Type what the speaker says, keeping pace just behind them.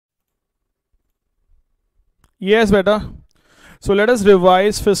Yes, beta. So let us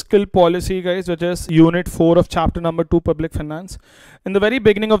revise fiscal policy, guys, which is unit 4 of chapter number 2, public finance. In the very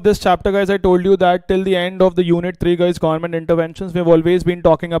beginning of this chapter, guys, I told you that till the end of the unit 3, guys, government interventions, we've always been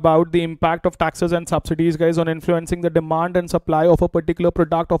talking about the impact of taxes and subsidies, guys, on influencing the demand and supply of a particular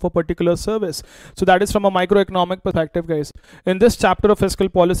product, of a particular service. So that is from a microeconomic perspective, guys. In this chapter of fiscal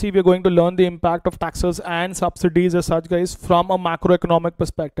policy, we're going to learn the impact of taxes and subsidies as such, guys, from a macroeconomic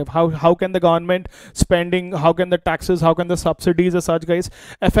perspective. How can the government spending, how can the taxes, how can the subsidies as such, guys,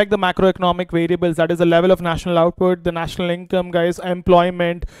 affect the macroeconomic variables, that is the level of national output, the national income, guys,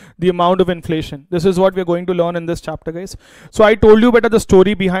 employment, the amount of inflation. This is what we're going to learn in this chapter, guys. So I told you about the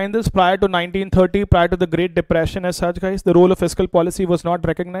story behind this. Prior to 1930, prior to the Great Depression as such, guys, the role of fiscal policy was not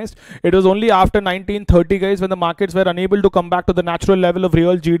recognized. It was only after 1930, guys, when the markets were unable to come back to the natural level of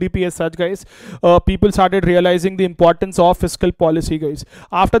real GDP as such, guys, people started realizing the importance of fiscal policy, guys.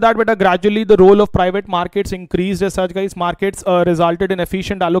 After that, gradually the role of private markets increased as such, guys. Markets resulted in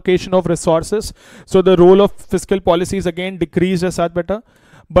efficient allocation of resources. So the role of fiscal policies again decreased as such,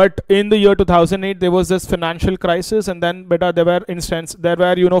 but in the year 2008 there was this financial crisis, and then there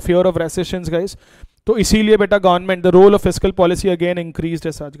were fear of recessions, guys. तो इसीलिए government, the role of fiscal policy again increased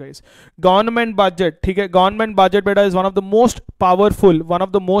as such, guys. Government budget, ठीक है, government budget is one of the most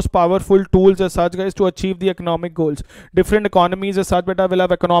powerful tools as such, guys, to achieve the economic goals. Different economies as such will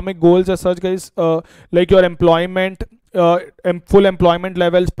have economic goals as such, guys, like your employment, full employment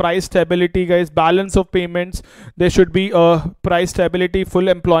levels, price stability, guys, balance of payments. There should be price stability, full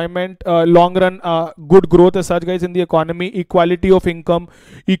employment, long run good growth as such, guys, in the economy, equality of income,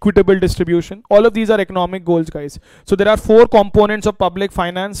 equitable distribution. All of these are economic goals, guys. So there are 4 components of public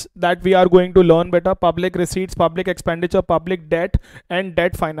finance that we are going to learn better: public receipts, public expenditure, public debt, and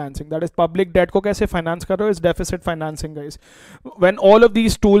debt financing. That is, public debt को कैसे finance कर रहे हो is deficit financing, guys. When all of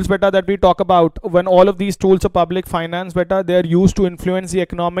these tools that we talk about, when all of these tools of public finance they are used to influence the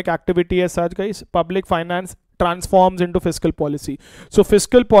economic activity as such, guys, public finance transforms into fiscal policy. So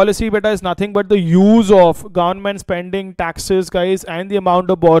fiscal policy is nothing but the use of government spending, taxes, guys, and the amount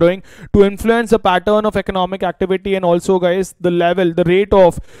of borrowing to influence the pattern of economic activity, and also, guys, the rate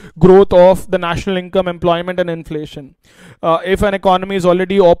of growth of the national income, employment, and inflation. If an economy is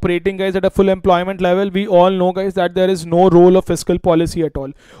already operating, guys, at a full employment level, we all know, guys, that there is no role of fiscal policy at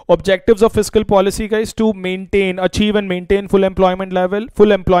all. Objectives of fiscal policy, guys, to achieve and maintain full employment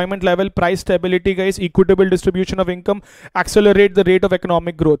level, price stability, guys, equitable distribution of income, accelerate the rate of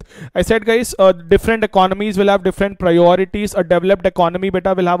economic growth. I said, guys, different economies will have different priorities. A developed economy will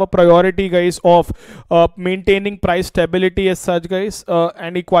have a priority, guys, of maintaining price stability as such, guys,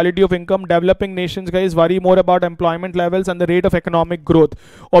 and equality of income. Developing nations, guys, worry more about employment levels and the rate of economic growth.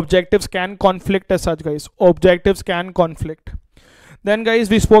 Objectives can conflict as such, guys. Objectives can conflict. Then, guys,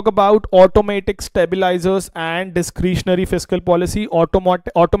 we spoke about automatic stabilizers and discretionary fiscal policy.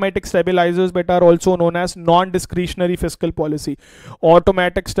 Automatic stabilizers are also known as non-discretionary fiscal policy.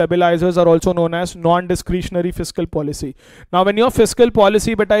 Automatic stabilizers are also known as non-discretionary fiscal policy. Now, when your fiscal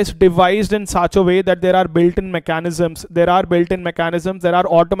policy is devised in such a way that there are built-in mechanisms, there are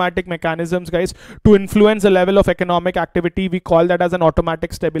automatic mechanisms, guys, to influence the level of economic activity, we call that as an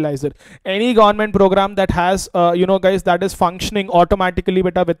automatic stabilizer. Any government program that has, guys, that is functioning automatically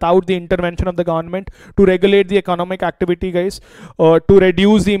without the intervention of the government to regulate the economic activity, guys, to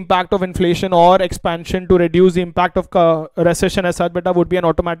reduce the impact of inflation or expansion, to reduce the impact of recession as such, would be an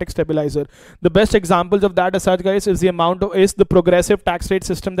automatic stabilizer. The best examples of that as such, guys, is the progressive tax rate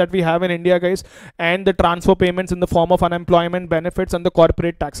system that we have in India, guys, and the transfer payments in the form of unemployment benefits and the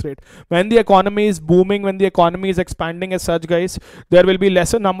corporate tax rate. When the economy is booming, when the economy is expanding as such, guys, there will be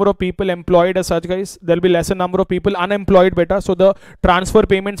lesser number of people employed as such, guys. There will be lesser number of people unemployed, so the transfer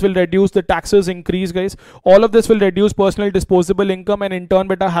payments will reduce, the taxes increase, guys. All of this will reduce personal disposable income and in turn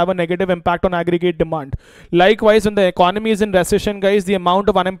have a negative impact on aggregate demand. Likewise, when the economy is in recession, guys, the amount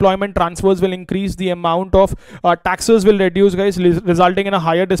of unemployment transfers will increase, the amount of taxes will reduce, guys, resulting in a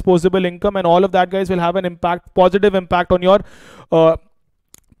higher disposable income, and all of that, guys, will have an impact, positive impact on your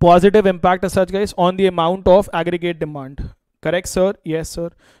positive impact as such, guys, on the amount of aggregate demand. Correct, sir? Yes,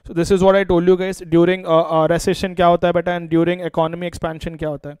 sir. So this is what I told you, guys. During recession क्या होता है बेटा, and during economy expansion क्या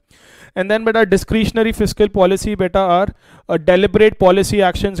होता है. And then बेटा discretionary fiscal policy बेटा are deliberate policy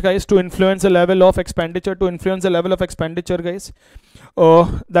actions, guys, to influence the level of expenditure, guys.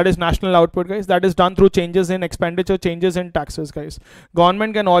 That is national output, guys. That is done through changes in expenditure, changes in taxes, guys.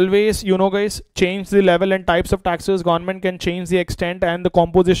 Government can always, guys, change the level and types of taxes. Government can change the extent and the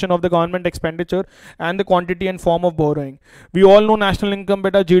composition of the government expenditure and the quantity and form of borrowing. We all know national income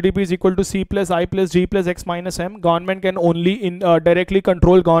beta, GDP is equal to C plus I plus G plus X minus M. Government can only directly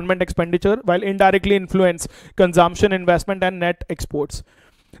control government expenditure while indirectly influence consumption, investment and net exports.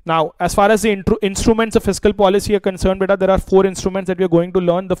 Now, as far as the instruments of fiscal policy are concerned, beta, there are 4 instruments that we are going to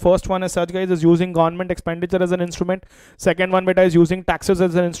learn. The first one as such, guys, is using government expenditure as an instrument. Second one, beta, is using taxes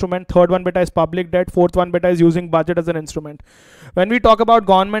as an instrument. Third one, beta, is public debt. Fourth one, beta, is using budget as an instrument. When we talk about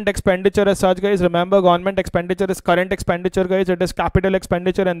government expenditure as such, guys, remember government expenditure is current expenditure, guys. It is capital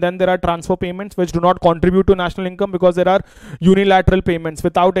expenditure, and then there are transfer payments which do not contribute to national income because there are unilateral payments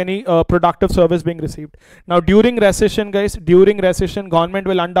without any productive service being received. Now, during recession, guys, government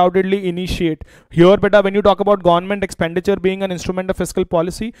will undoubtedly initiate. Here, beta, when you talk about government expenditure being an instrument of fiscal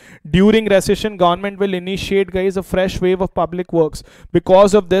policy, during recession, government will initiate, guys, a fresh wave of public works.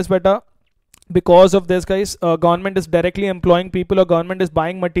 Because of this, beta, guys, government is directly employing people, or government is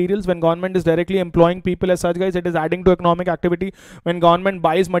buying materials. When government is directly employing people as such, guys, it is adding to economic activity. When government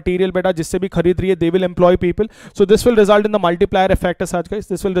buys material, beta, jisse bhi kharid rahi hai, they will employ people. So this will result in the multiplier effect as such, guys.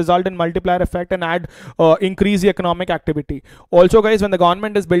 This will result in multiplier effect and increase the economic activity. Also, guys, when the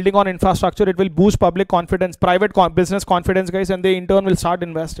government is building on infrastructure, it will boost public confidence, private business confidence, guys, and they in turn will start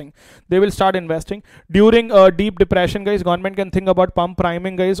investing. They will start investing. During deep depression, guys, government can think about pump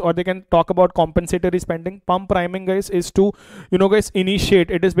priming, guys, or they can talk about compensatory spending. Pump priming, guys, is to, guys, initiate.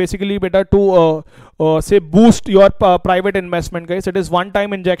 It is basically better to say boost your private investment, guys. It is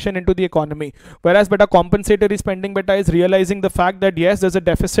one-time injection into the economy. Whereas beta compensatory spending, beta, is realizing the fact that yes, there's a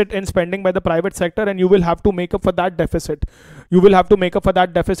deficit in spending by the private sector, and you will have to make up for that deficit.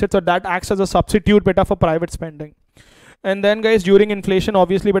 So that acts as a substitute, beta, for private spending. And then, guys, during inflation,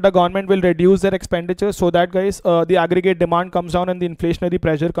 obviously, beta, government will reduce their expenditure so that, guys, the aggregate demand comes down and the inflationary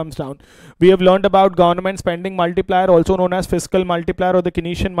pressure comes down. We have learned about government spending multiplier, also known as fiscal multiplier or the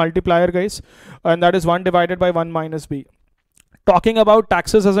Keynesian multiplier, guys, and that is 1 divided by 1 minus B. Talking about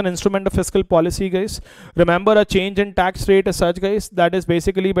taxes as an instrument of fiscal policy, guys, remember a change in tax rate as such, guys, that is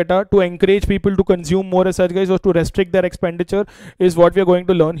basically better to encourage people to consume more as such, guys, or to restrict their expenditure is what we are going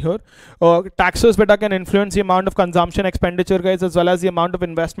to learn here. Taxes better can influence the amount of consumption expenditure, guys, as well as the amount of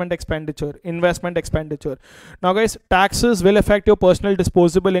investment expenditure. Now, guys, taxes will affect your personal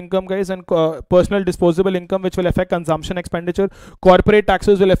disposable income, guys, and personal disposable income, which will affect consumption expenditure. Corporate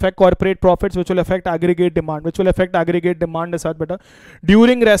taxes will affect corporate profits, which will affect aggregate demand, as such. Better.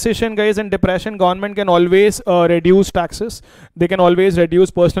 During recession, guys, and depression, government can always reduce taxes. They can always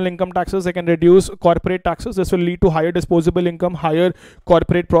reduce personal income taxes. They can reduce corporate taxes. This will lead to higher disposable income, higher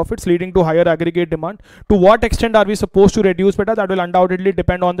corporate profits, leading to higher aggregate demand. To what extent are we supposed to reduce, beta? That will undoubtedly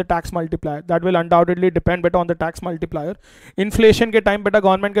depend on the tax multiplier. Inflation ke time, beta,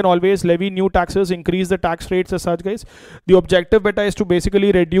 government can always levy new taxes, increase the tax rates as such, guys. The objective, beta, is to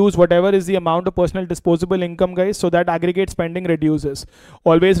basically reduce whatever is the amount of personal disposable income, guys, so that aggregate spending reduces.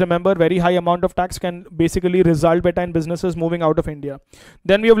 Always remember, very high amount of tax can basically result, beta, in businesses moving out of India.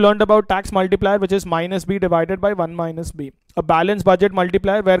 Then we have learned about tax multiplier, which is minus B divided by 1 minus B. A balanced budget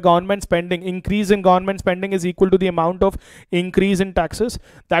multiplier, where government spending, increase in government spending is equal to the amount of increase in taxes.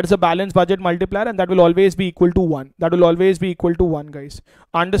 That is a balanced budget multiplier, and that will always be equal to 1. Guys.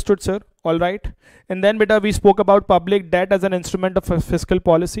 Understood, sir? All right. And then, beta, we spoke about public debt as an instrument of fiscal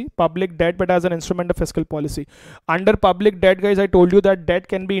policy. Under public debt, guys, I told you that debt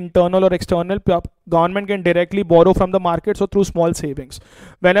can be internal or external. Government can directly borrow from the market, or through small savings.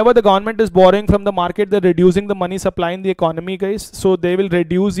 Whenever the government is borrowing from the market, they're reducing the money supply in the economy, guys. So they will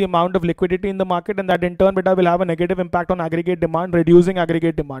reduce the amount of liquidity in the market, and that in turn, beta, will have a negative impact on aggregate demand, reducing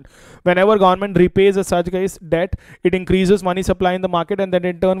aggregate demand. Whenever government repays as such, guys, debt, it increases money supply in the market, and then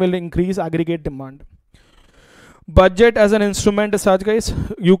in turn will increase aggregate demand. Budget as an instrument as such, guys,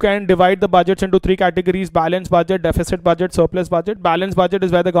 you can divide the budgets into 3 categories: balanced budget, deficit budget, surplus budget. Balanced budget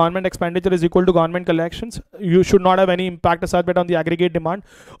is where the government expenditure is equal to government collections. You should not have any impact as such, but on the aggregate demand.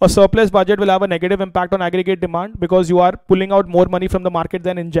 A surplus budget will have a negative impact on aggregate demand because you are pulling out more money from the market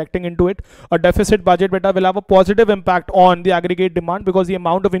than injecting into it. A deficit budget, beta, will have a positive impact on the aggregate demand because the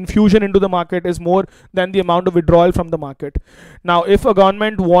amount of infusion into the market is more than the amount of withdrawal from the market. Now, if a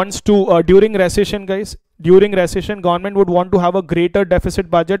government wants to, during recession, guys, government would want to have a greater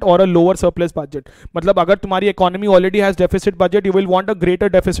deficit budget or a lower surplus budget. मतलब अगर तुम्हारी economy already has deficit budget, you will want a greater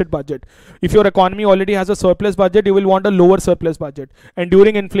deficit budget. If your economy already has a surplus budget, you will want a lower surplus budget. And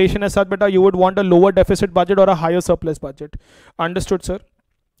during inflation as such, beta, you would want a lower deficit budget or a higher surplus budget. Understood, sir?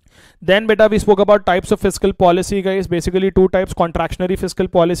 Then beta we spoke about types of fiscal policy, guys. Basically two types: contractionary fiscal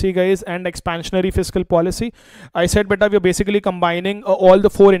policy, guys, and expansionary fiscal policy. I said beta we are basically combining all the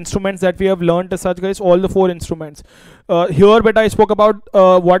four instruments that we have learned as such, guys. All the four instruments. Here beta I spoke about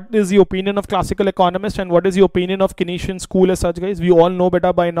what is the opinion of classical economists and what is the opinion of Keynesian school as such, guys. We all know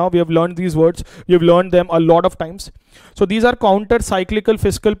beta by now. We have learned these words. We have learned them a lot of times. So these are counter-cyclical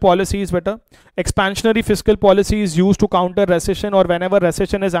fiscal policies beta. Expansionary fiscal policy is used to counter recession or whenever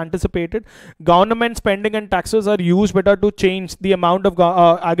recession is anticipated. Government spending and taxes are used beta to change the amount of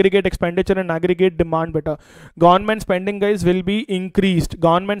aggregate expenditure and aggregate demand beta. Government spending, guys, will be increased.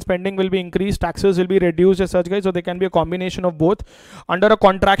 Government spending will be increased. Taxes will be reduced as such, guys. So they can be a combination of both. Under a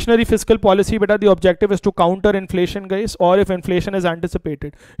contractionary fiscal policy beta, the objective is to counter inflation, guys, or if inflation is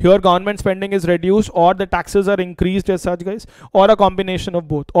anticipated. Here government spending is reduced or the taxes are increased as such, guys, or a combination of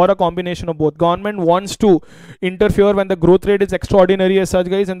both, Government wants to interfere when the growth rate is extraordinary as such,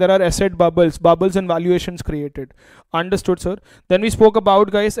 guys, and there are asset bubbles and valuations created. Understood, sir? Then we spoke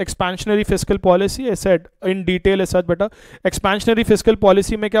about, guys, expansionary fiscal policy. I said in detail as such beta. Expansionary fiscal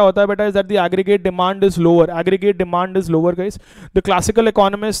policy mein kya hota hai beta is that the aggregate demand is lower. Guys. The classical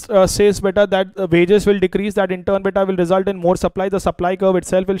economist says beta that wages will decrease, that in turn beta will result in more supply. The supply curve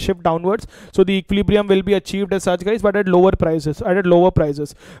itself will shift downwards, so the equilibrium will be achieved as such, guys, but at lower prices.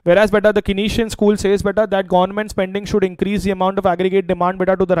 Whereas beta the Keynesian school says beta that government spending should increase the amount of aggregate demand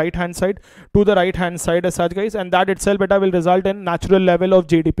beta to the right hand side as such, guys, and that itself beta will result in natural level of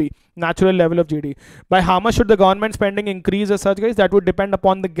GDP. By how much should the government spending increase as such, guys? That would depend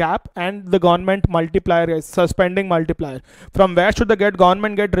upon the gap and the government multiplier, guys, spending multiplier. From where should the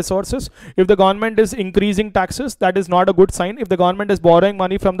government get resources? If the government is increasing taxes, that is not a good sign. If the government is borrowing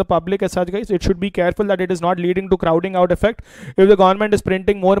money from the public as such, guys, it should be careful that it is not leading to crowding out effect. If the government is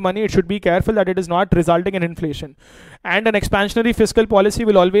printing more money, it should be careful that it is not resulting in inflation. And an expansionary fiscal policy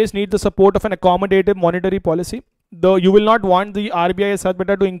will always need the support of an accommodative monetary policy. Though you will not want the RBI as such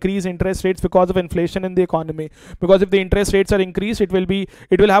beta to increase interest rates because of inflation in the economy, because if the interest rates are increased, it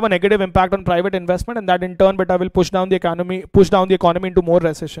will have a negative impact on private investment, and that in turn beta will push down the economy into more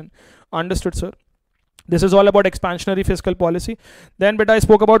recession. Understood, sir? This is all about expansionary fiscal policy. Then beta I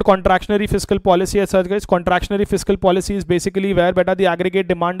spoke about contractionary fiscal policy as such, guys. Contractionary fiscal policy is basically where beta the aggregate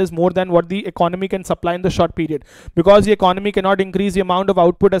demand is more than what the economy can supply in the short period. Because the economy cannot increase the amount of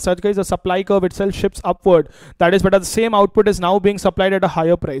output as such, guys, the supply curve itself shifts upward. That is beta the same output is now being supplied at a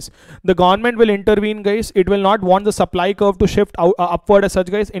higher price. The government will intervene, guys. It will not want the supply curve to shift upward as such,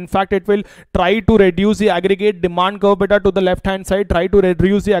 guys. In fact, it will try to reduce the aggregate demand curve beta to the left hand side, try to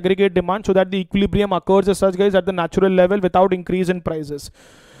reduce the aggregate demand so that the equilibrium occurs as such, guys, at the natural level without increase in prices.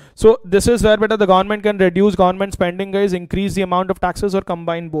 So this is where better the government can reduce government spending, guys, increase the amount of taxes, or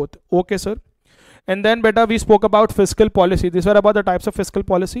combine both. Okay, sir? And then beta we spoke about fiscal policy. These were about the types of fiscal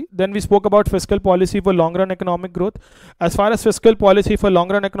policy. Then we spoke about fiscal policy for long run economic growth. As far as fiscal policy for long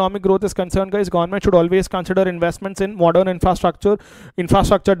run economic growth is concerned, guys, government should always consider investments in modern infrastructure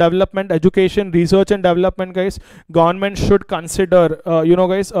development, education, research and development, guys. Government should consider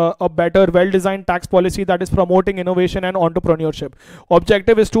a better well-designed tax policy that is promoting innovation and entrepreneurship.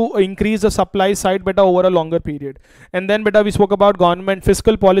 Objective is to increase the supply side beta over a longer period. And then beta we spoke about government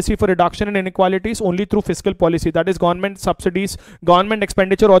fiscal policy for reduction in inequality only through fiscal policy, that is government subsidies, government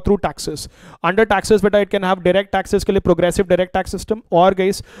expenditure, or through taxes. Under taxes beta it can have direct taxes के लिए progressive direct tax system, or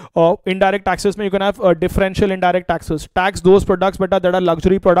guys indirect taxes में you can have differential indirect taxes, tax those products beta that are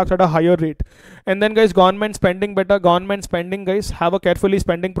luxury products at a higher rate. And then guys government spending beta, guys, have a carefully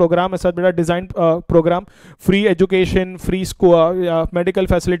spending program as a beta designed program, free education, free school, medical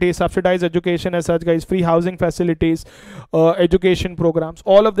facilities, subsidized education as such, guys, free housing facilities, education programs,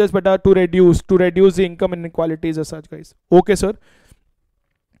 all of this beta to reduce the income inequalities as such, guys. Okay, sir?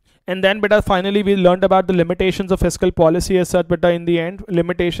 And then beta finally we learned about the limitations of fiscal policy as such beta. In the end,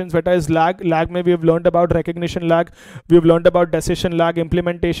 limitations beta is lag mein we have learned about recognition lag, we have learned about decision lag,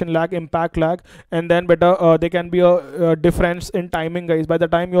 implementation lag, impact lag, and then beta there can be a difference in timing, guys. By the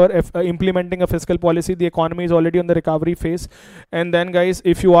time you are implementing a fiscal policy, the economy is already on the recovery phase. And then guys,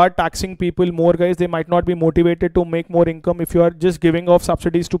 if you are taxing people more, guys, they might not be motivated to make more income. If you are just giving off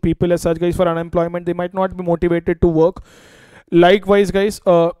subsidies to people as such, guys, for unemployment, they might not be motivated to work. Likewise, guys,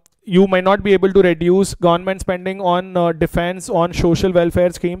 you might not be able to reduce government spending on defense, on social welfare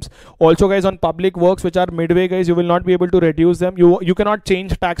schemes. Also, guys, on public works which are midway, guys, you will not be able to reduce them. You cannot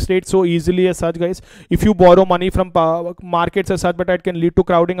change tax rates so easily as such, guys. If you borrow money from markets as such, but it can lead to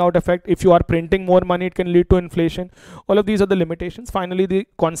crowding out effect. If you are printing more money, it can lead to inflation. All of these are the limitations. Finally, the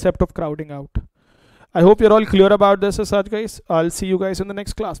concept of crowding out. I hope you're all clear about this as such, guys. I'll see you guys in the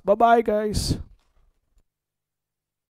next class. Bye bye, guys.